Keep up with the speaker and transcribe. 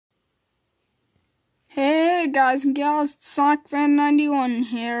Hey guys and gals, it's SonicFan91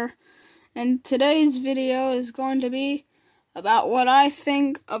 here, and today's video is going to be about what I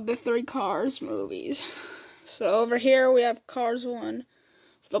think of the three Cars movies. So over here we have Cars 1.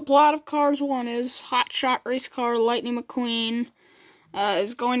 So the plot of Cars 1 is hotshot race car Lightning McQueen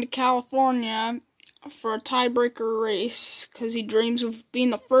is going to California for a tiebreaker race because he dreams of being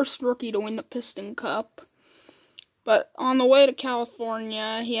the first rookie to win the Piston Cup. But on the way to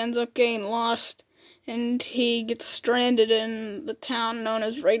California, he ends up getting lost, and he gets stranded in the town known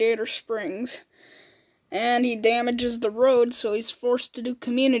as Radiator Springs. And he damages the road, so he's forced to do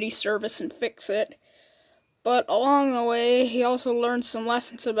community service and fix it. But along the way, he also learns some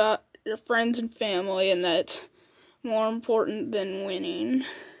lessons about your friends and family, and that it's more important than winning.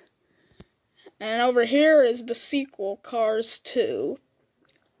 And over here is the sequel, Cars 2.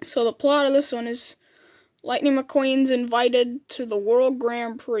 So the plot of this one is Lightning McQueen's invited to the World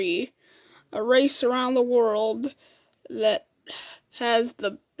Grand Prix, a race around the world that has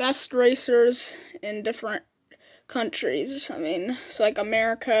the best racers in different countries. I mean, it's like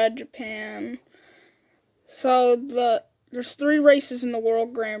America, Japan. So there's 3 races in the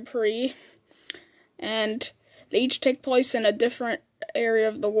World Grand Prix, and they each take place in a different area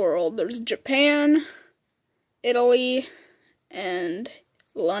of the world. There's Japan, Italy, and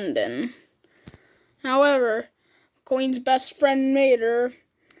London. However, McQueen's best friend Mater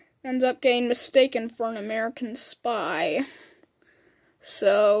ends up getting mistaken for an American spy.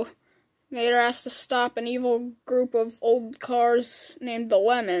 So, Mater has to stop an evil group of old cars named the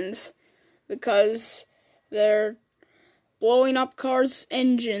Lemons because they're blowing up cars'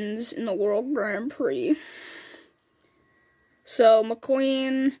 engines in the World Grand Prix. So,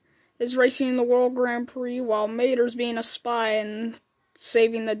 McQueen is racing in the World Grand Prix while Mater's being a spy and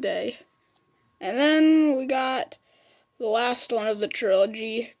saving the day. And then we got the last one of the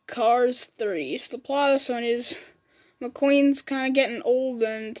trilogy, Cars 3. So the plot of this one is McQueen's kind of getting old,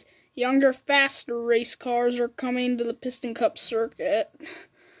 and younger, faster race cars are coming to the Piston Cup circuit.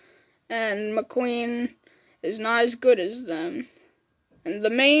 And McQueen is not as good as them. And the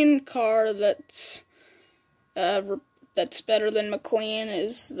main car that's better than McQueen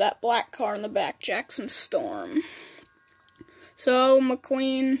is that black car in the back, Jackson Storm. So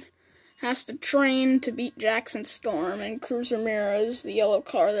McQueen has to train to beat Jackson Storm, and Cruz Ramirez, the yellow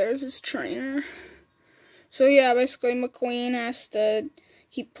car there, is his trainer. So yeah, basically McQueen has to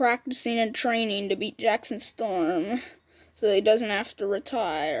keep practicing and training to beat Jackson Storm so that he doesn't have to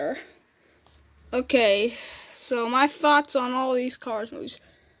retire. Okay, so my thoughts on all these Cars movies.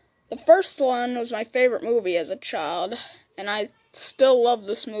 The first one was my favorite movie as a child, and I still love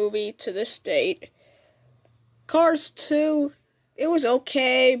this movie to this date. Cars 2, it was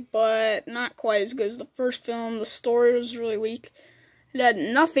okay, but not quite as good as the first film. The story was really weak. It had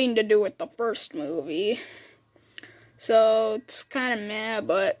nothing to do with the first movie. So, it's kind of meh,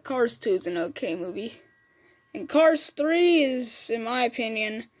 but Cars 2 is an okay movie. And Cars 3 is, in my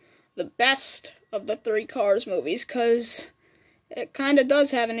opinion, the best of the 3 Cars movies, because it kind of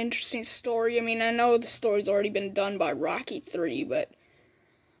does have an interesting story. I mean, I know the story's already been done by Rocky 3, but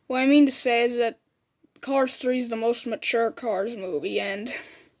what I mean to say is that Cars 3 is the most mature Cars movie, and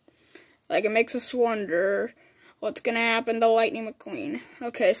like it makes us wonder what's gonna happen to Lightning McQueen.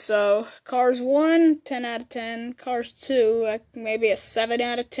 Okay, so Cars 1, 10 out of 10. Cars 2, like maybe a 7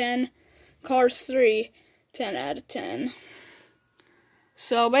 out of 10. Cars 3, 10 out of 10.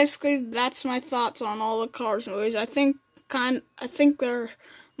 So basically, that's my thoughts on all the Cars movies. I think they're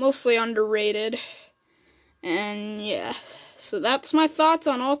mostly underrated, and yeah. So that's my thoughts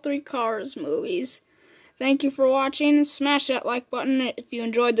on all 3 Cars movies. Thank you for watching. Smash that like button if you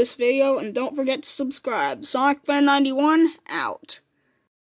enjoyed this video, and don't forget to subscribe. SonicFan91 out.